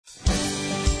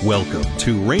Welcome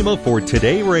to Rhema for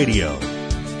Today Radio.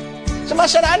 Somebody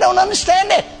said, I don't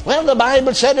understand it. Well, the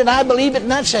Bible said it, I believe it,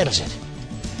 and that settles it.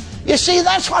 You see,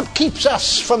 that's what keeps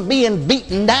us from being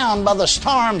beaten down by the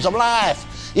storms of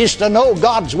life, is to know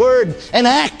God's Word and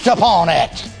act upon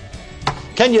it.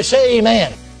 Can you say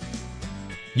amen?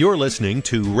 You're listening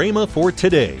to Rhema for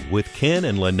Today with Ken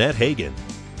and Lynette Hagin.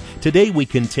 Today we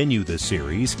continue the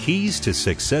series, Keys to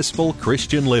Successful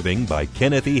Christian Living by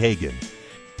Kenneth E. Hagin.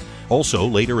 Also,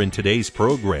 later in today's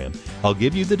program, I'll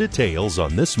give you the details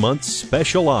on this month's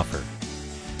special offer.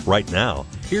 Right now,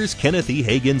 here's Kenneth E.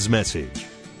 Hagin's message.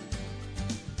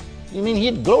 You mean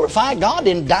he'd glorify God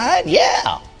in dying?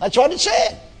 Yeah, that's what it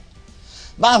said.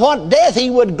 By what death he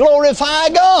would glorify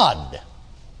God.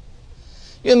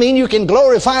 You mean you can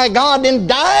glorify God in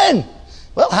dying?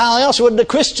 Well, how else would the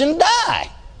Christian die?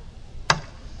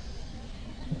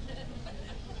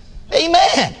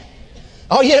 Amen.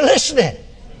 Are you listening?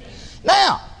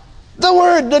 Now,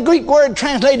 the Greek word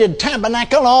translated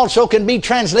tabernacle also can be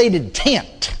translated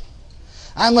tent.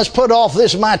 I must put off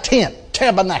this my tent,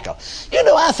 tabernacle. You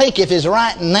know, I think if it's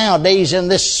right nowadays in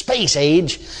this space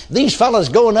age, these fellas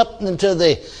going up into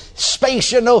the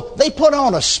space, you know, they put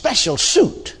on a special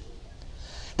suit.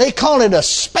 They call it a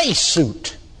space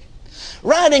suit.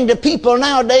 Writing to people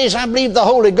nowadays, I believe the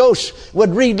Holy Ghost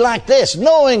would read like this.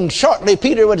 Knowing shortly,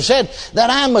 Peter would have said, that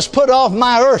I must put off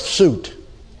my earth suit.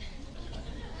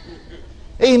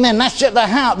 Amen. That's just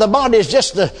the body is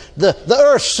just the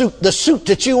earth suit, the suit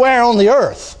that you wear on the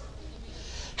earth.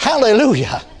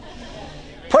 Hallelujah.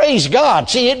 Praise God.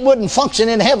 See, it wouldn't function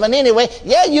in heaven anyway.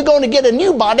 Yeah, you're going to get a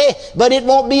new body, but it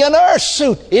won't be an earth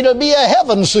suit. It'll be a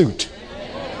heaven suit.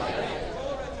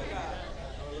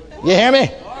 You hear me?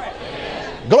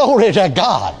 Glory to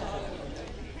God.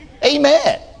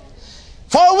 Amen.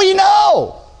 For we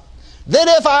know that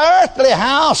if our earthly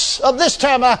house of this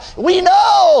time, we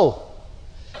know,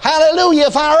 hallelujah,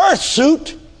 if our earth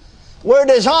suit were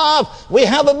dissolved, we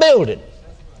have a building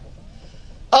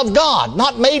of God,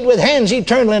 not made with hands,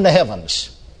 eternal in the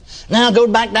heavens. Now go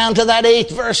back down to that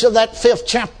 8th verse of that 5th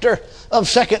chapter of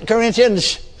 2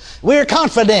 Corinthians. We're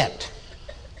confident.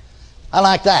 I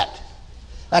like that.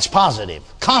 That's positive.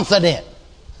 Confident.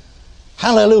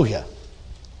 Hallelujah.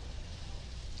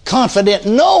 Confident,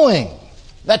 knowing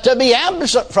that to be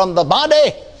absent from the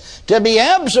body, to be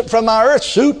absent from our earth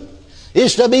suit,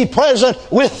 is to be present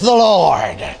with the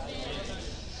Lord.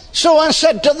 So I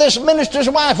said to this minister's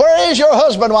wife, where is your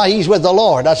husband? Why, he's with the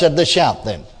Lord. I said, let's shout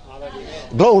then.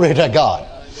 Glory to God.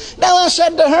 Now I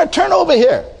said to her, turn over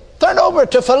here. Turn over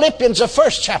to Philippians, the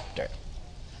 1st chapter.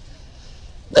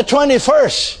 The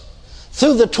 21st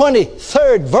through the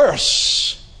 23rd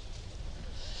verse.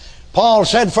 Paul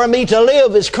said, for me to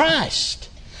live is Christ,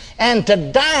 and to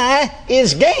die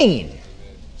is gain.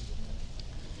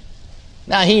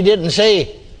 Now, he didn't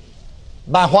say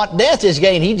by what death is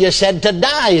gain. He just said to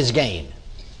die is gain.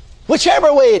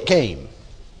 Whichever way it came,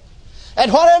 at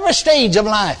whatever stage of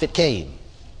life it came,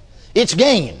 it's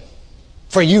gain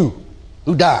for you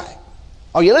who die.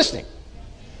 Are you listening?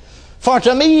 For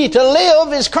to me to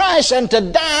live is Christ, and to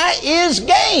die is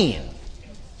gain.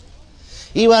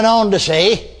 He went on to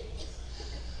say,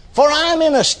 for I am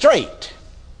in a strait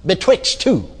betwixt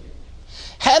two,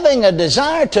 having a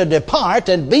desire to depart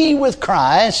and be with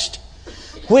Christ,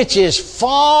 which is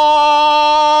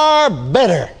far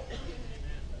better.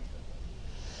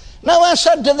 Now I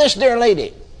said to this dear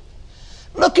lady,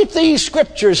 look at these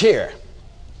scriptures here.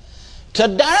 To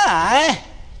die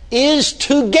is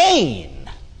to gain.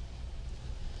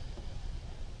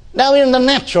 Now in the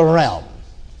natural realm,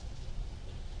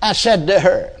 I said to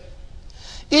her,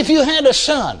 if you had a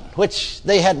son, which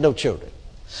they had no children,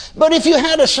 but if you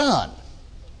had a son,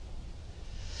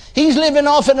 he's living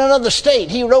off in another state.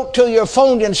 He wrote to your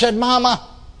phone and said, Mama,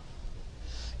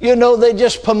 you know, they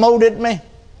just promoted me.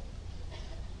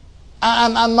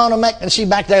 I'm going to make, and see,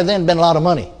 back there then been a lot of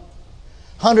money.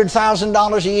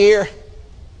 $100,000 a year.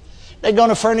 They're going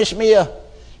to furnish me a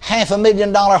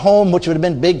 $500,000 home, which would have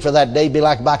been big for that day, be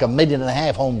like about $1.5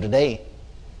 million home today.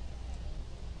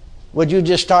 Would you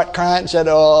just start crying and say,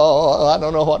 oh, I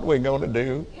don't know what we're going to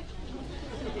do?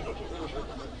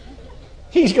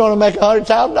 He's going to make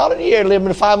 $100,000 a year living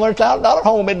in a $500,000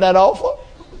 home. Isn't that awful?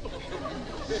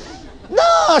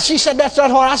 No, she said, that's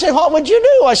not what. I said, what would you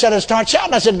do? I said, I'd start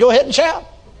shouting. I said, go ahead and shout.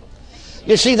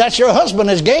 You see, that's your husband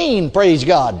has gained, praise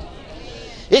God.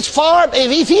 It's far,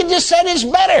 if he just said it's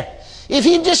better, if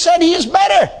he just said he is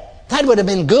better, that would have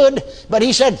been good. But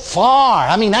he said far.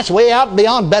 I mean, that's way out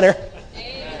beyond better.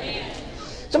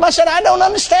 Somebody said, I don't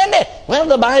understand it. Well,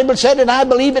 the Bible said it, I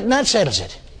believe it, and that settles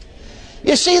it.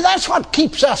 You see, that's what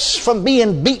keeps us from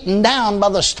being beaten down by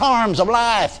the storms of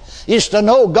life, is to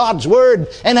know God's Word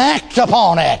and act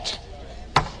upon it.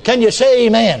 Can you say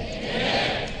amen?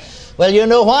 Amen. Well, you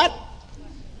know what?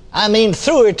 I mean,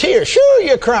 through her tears, sure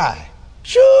you cry.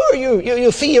 Sure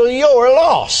you feel your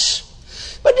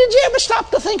loss. But did you ever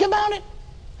stop to think about it?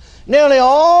 Nearly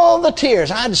all the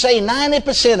tears, I'd say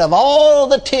 90% of all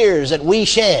the tears that we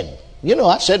shed. You know,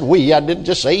 I said we, I didn't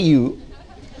just say you.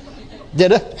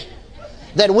 Did I?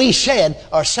 That we shed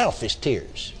are selfish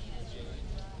tears.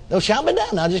 Don't shout me down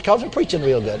now just because I'm preaching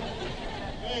real good.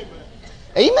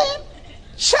 Amen.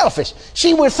 Selfish.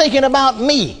 See, we're thinking about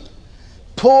me.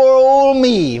 Poor old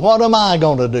me. What am I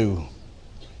going to do?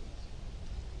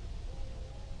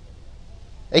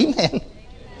 Amen.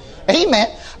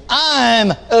 Amen. I'm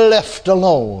left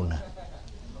alone.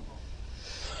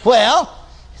 Well,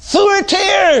 through her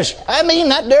tears, I mean,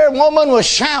 that there woman was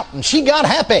shouting. She got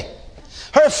happy.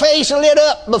 Her face lit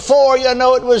up. Before, you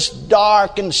know, it was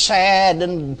dark and sad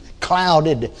and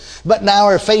clouded. But now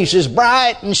her face is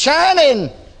bright and shining.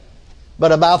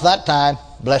 But about that time,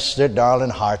 bless their darling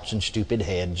hearts and stupid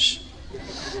heads,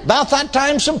 about that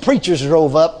time some preachers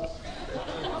drove up.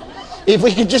 If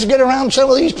we could just get around some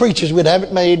of these preachers, we'd have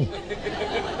it made.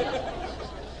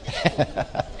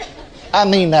 I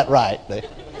mean that right.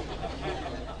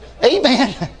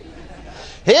 Amen.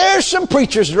 Here's some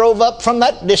preachers drove up from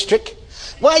that district.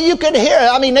 Well, you could hear,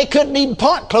 I mean, they couldn't even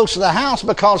park close to the house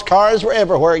because cars were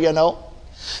everywhere, you know.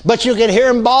 But you could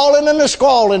hear them bawling and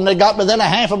squalling. They got within a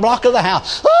half a block of the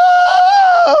house.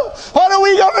 Oh, what are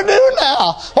we going to do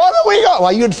now? What are we going?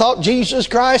 Well, you'd thought Jesus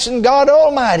Christ and God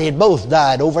Almighty had both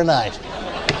died overnight.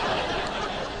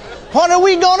 What are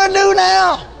we going to do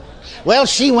now? Well,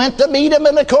 she went to meet them,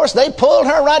 and of course they pulled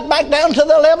her right back down to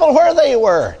the level where they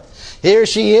were. Here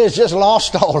she is, just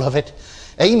lost all of it.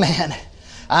 Amen.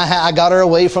 I got her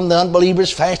away from the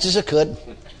unbelievers as fast as I could.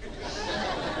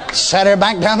 Sat her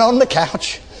back down on the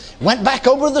couch. Went back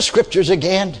over the scriptures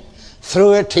again.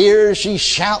 Through her tears, she's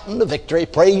shouting the victory.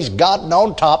 Praise God. And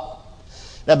on top,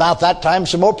 about that time,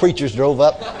 some more preachers drove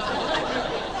up.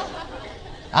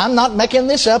 I'm not making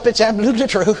this up. It's absolutely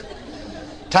true.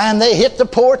 Time they hit the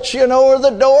porch, you know, or the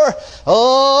door.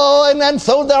 Oh, and then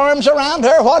throw their arms around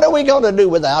her. What are we going to do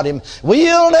without him?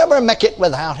 We'll never make it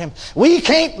without him. We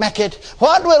can't make it.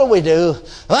 What will we do?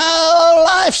 Well,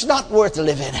 life's not worth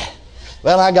living.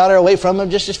 Well, I got her away from him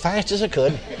just as fast as I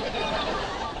could.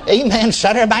 Amen.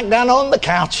 Set her back down on the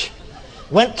couch.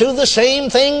 Went through the same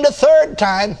thing the third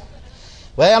time.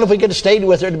 Well, if we could have stayed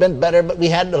with her, it'd have been better, but we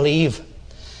had to leave.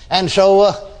 And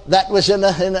so that was in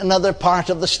another part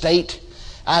of the state.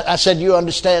 I said, you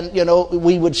understand, you know,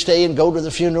 we would stay and go to the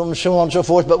funeral and so on and so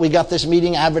forth, but we got this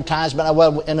meeting advertisement,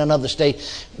 well, in another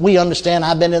state. We understand.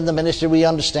 I've been in the ministry. We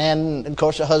understand. And of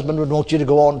course, a husband would want you to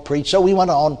go on and preach. So we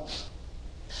went on.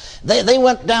 They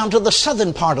went down to the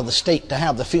southern part of the state to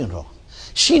have the funeral.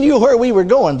 She knew where we were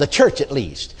going, the church at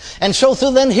least. And so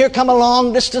through then, here come a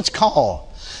long distance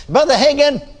call. Brother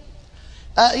Hagin,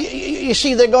 you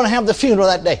see, they're going to have the funeral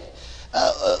that day.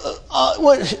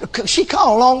 She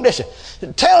called long distance.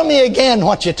 Tell me again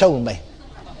what you told me.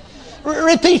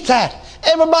 Repeat that.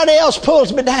 Everybody else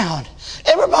pulls me down.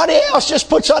 Everybody else just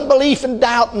puts unbelief and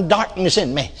doubt and darkness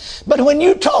in me. But when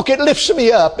you talk, it lifts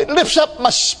me up. It lifts up my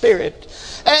spirit.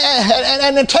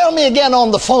 And tell me again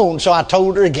on the phone. So I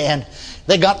told her again.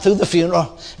 They got through the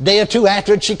funeral. A day or two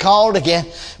after it, she called again.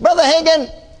 Brother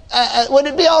Hagin, would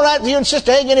it be all right with you and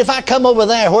Sister Hagin if I come over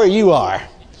there where you are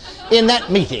in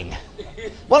that meeting?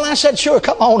 Well, I said, sure,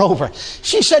 come on over.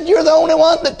 She said, you're the only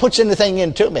one that puts anything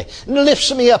into me.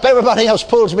 Lifts me up. Everybody else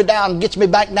pulls me down and gets me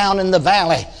back down in the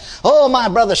valley. Oh, my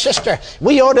brother, sister,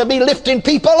 we ought to be lifting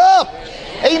people up.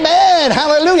 Amen.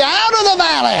 Hallelujah. Out of the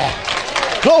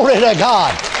valley. Glory to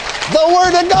God. The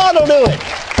Word of God will do it.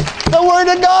 The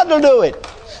Word of God will do it.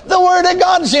 The Word of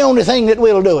God is the only thing that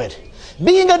will do it.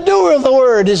 Being a doer of the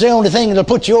Word is the only thing that will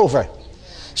put you over.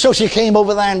 So she came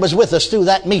over there and was with us through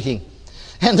that meeting.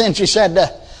 And then she said,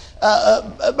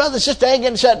 Brother Sister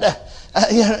Hagin said,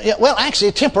 well,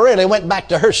 actually, temporarily went back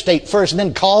to her state first and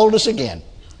then called us again.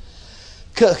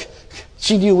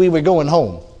 She knew we were going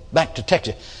home, back to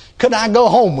Texas. Could I go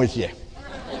home with you?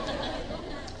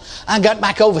 I got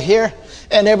back over here,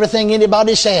 and everything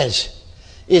anybody says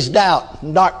is doubt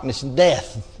and darkness and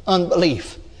death,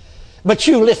 unbelief. But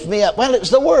you lift me up. Well, it's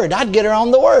the Word. I'd get her on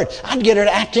the Word. I'd get her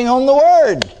acting on the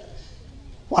Word.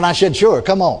 Well, I said, sure,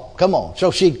 come on. So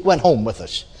she went home with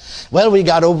us. Well, we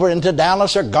got over into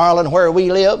Dallas or Garland where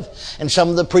we live, and some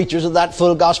of the preachers of that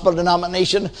Full Gospel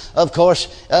denomination, of course,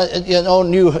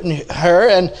 knew her,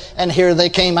 and here they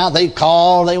came out. They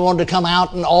called. They wanted to come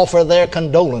out and offer their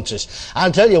condolences.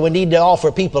 I'll tell you, we need to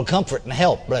offer people comfort and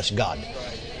help, bless God.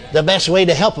 The best way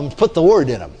to help them is put the word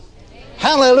in them.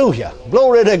 Hallelujah.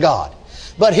 Glory to God.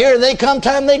 But here they come,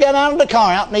 time they got out of the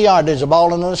car, out in the yard, there's a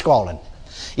bawling and a squalling.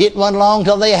 It wasn't long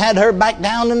till they had her back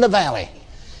down in the valley,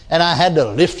 and I had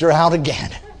to lift her out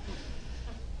again.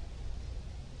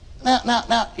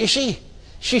 Now, you see,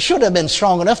 she should have been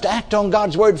strong enough to act on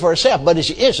God's word for herself, but if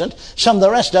she isn't, some of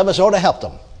the rest of us ought to help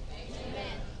them. Amen.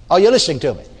 Are you listening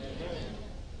to me? Amen.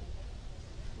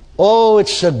 Oh,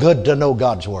 it's so good to know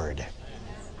God's word.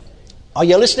 Are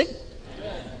you listening?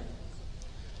 Amen.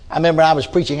 I remember I was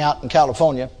preaching out in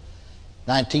California,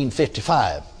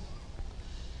 1955.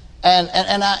 And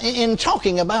in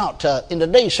talking about in the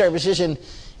day services, and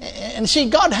see,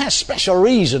 God has special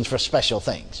reasons for special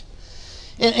things.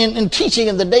 In teaching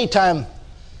in the daytime,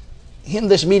 in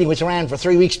this meeting which ran for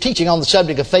 3 weeks, teaching on the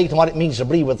subject of faith and what it means to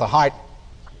believe with the heart,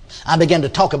 I began to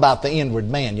talk about the inward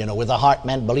man. With the heart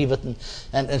man believeth,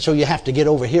 and so you have to get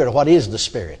over here to what is the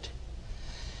spirit.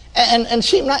 And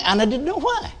seemed like, and I didn't know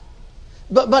why.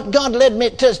 But God led me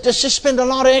to spend a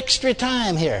lot of extra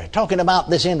time here talking about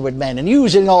this inward man and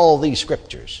using all these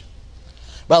scriptures.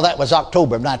 Well, that was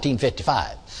October of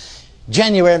 1955.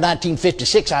 January of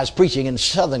 1956, I was preaching in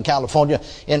Southern California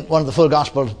in one of the Full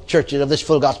Gospel churches of this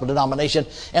Full Gospel denomination.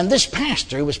 And this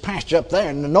pastor, who was pastor up there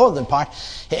in the northern part,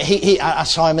 I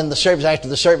saw him in the service. After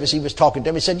the service, he was talking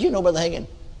to me. He said, Brother Hagin,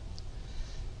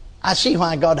 I see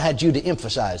why God had you to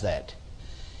emphasize that.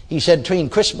 He said, between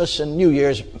Christmas and New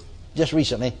Year's, just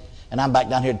recently, and I'm back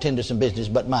down here to tend to some business,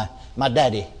 but my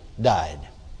daddy died.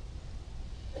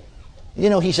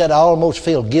 He said, I almost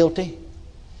feel guilty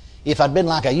if I'd been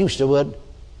like I used to would,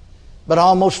 but I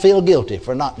almost feel guilty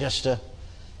for not just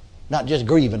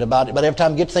grieving about it, but every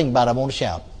time I get to think about it, I want to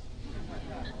shout.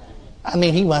 I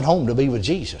mean, he went home to be with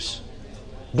Jesus.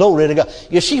 Glory to God.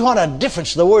 You see what a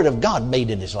difference the Word of God made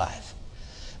in his life.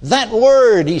 That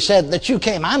word, he said, that you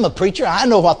came. I'm a preacher. I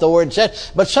know what the word said.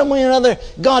 But some way or another,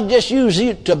 God just used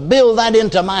you to build that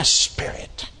into my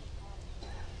spirit.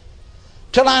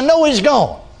 Till I know he's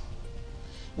gone.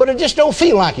 But it just don't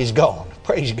feel like he's gone.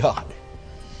 Praise God.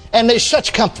 And there's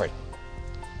such comfort.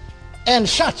 And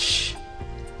such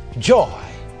joy.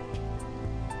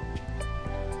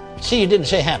 See, you didn't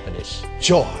say happiness.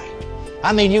 Joy.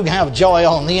 I mean, you can have joy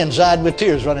on the inside with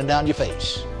tears running down your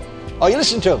face. Are you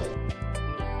listening to me?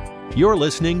 You're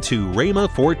listening to Rhema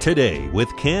for Today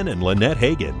with Ken and Lynette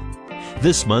Hagin.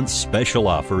 This month's special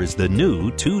offer is the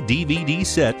new 2-DVD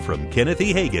set from Kenneth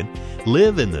E. Hagin,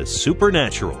 Live in the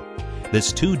Supernatural.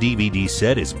 This 2-DVD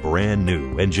set is brand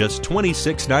new and just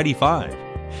 $26.95.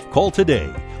 Call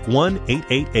today,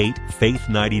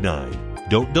 1-888-FAITH-99.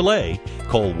 Don't delay.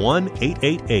 Call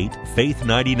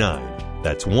 1-888-FAITH-99.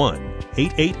 That's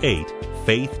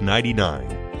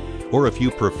 1-888-FAITH-99. Or if you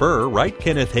prefer, write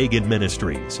Kenneth Hagin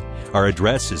Ministries. Our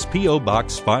address is P.O.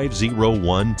 Box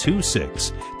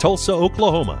 50126, Tulsa,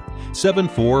 Oklahoma,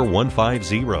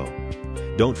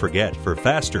 74150. Don't forget, for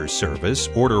faster service,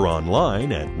 order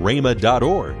online at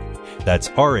rhema.org. That's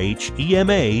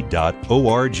rhema.org.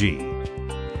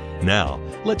 Now,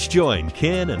 let's join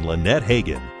Ken and Lynette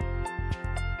Hagin.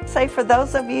 Say, for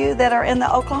those of you that are in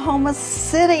the Oklahoma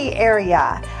City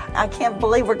area, I can't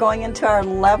believe we're going into our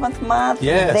 11th month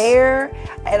there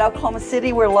at Oklahoma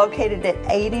City. We're located at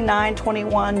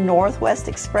 8921 Northwest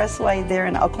Expressway there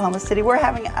in Oklahoma City. We're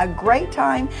having a great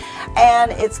time,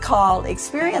 and it's called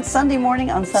Experience Sunday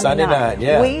Morning on Sunday night.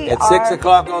 Yeah. At 6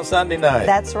 o'clock on Sunday night.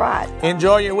 That's right.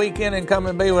 Enjoy your weekend and come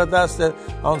and be with us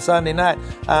on Sunday night.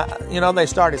 They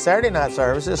started Saturday night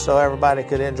services so everybody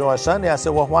could enjoy Sunday. I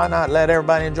said, well, why not let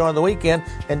everybody enjoy the weekend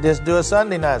and just do a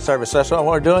Sunday night service? That's what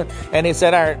we're doing. And he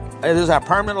said, this is our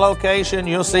permanent location.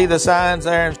 You'll see the signs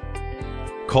there.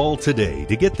 Call today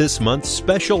to get this month's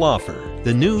special offer,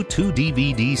 the new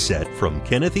 2-DVD set from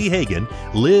Kenneth E. Hagin,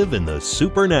 Live in the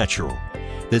Supernatural.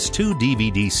 This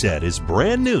 2-DVD set is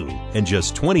brand new and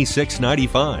just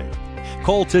 $26.95.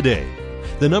 Call today.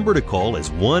 The number to call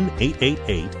is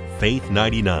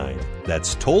 1-888-FAITH-99.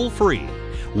 That's toll free,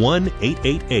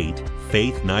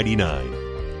 1-888-FAITH-99.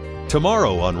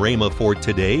 Tomorrow on Rhema for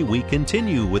Today, we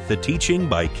continue with the teaching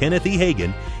by Kenneth E.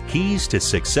 Hagin, Keys to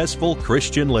Successful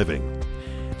Christian Living.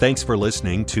 Thanks for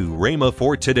listening to Rhema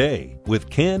for Today with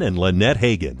Ken and Lynette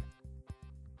Hagin.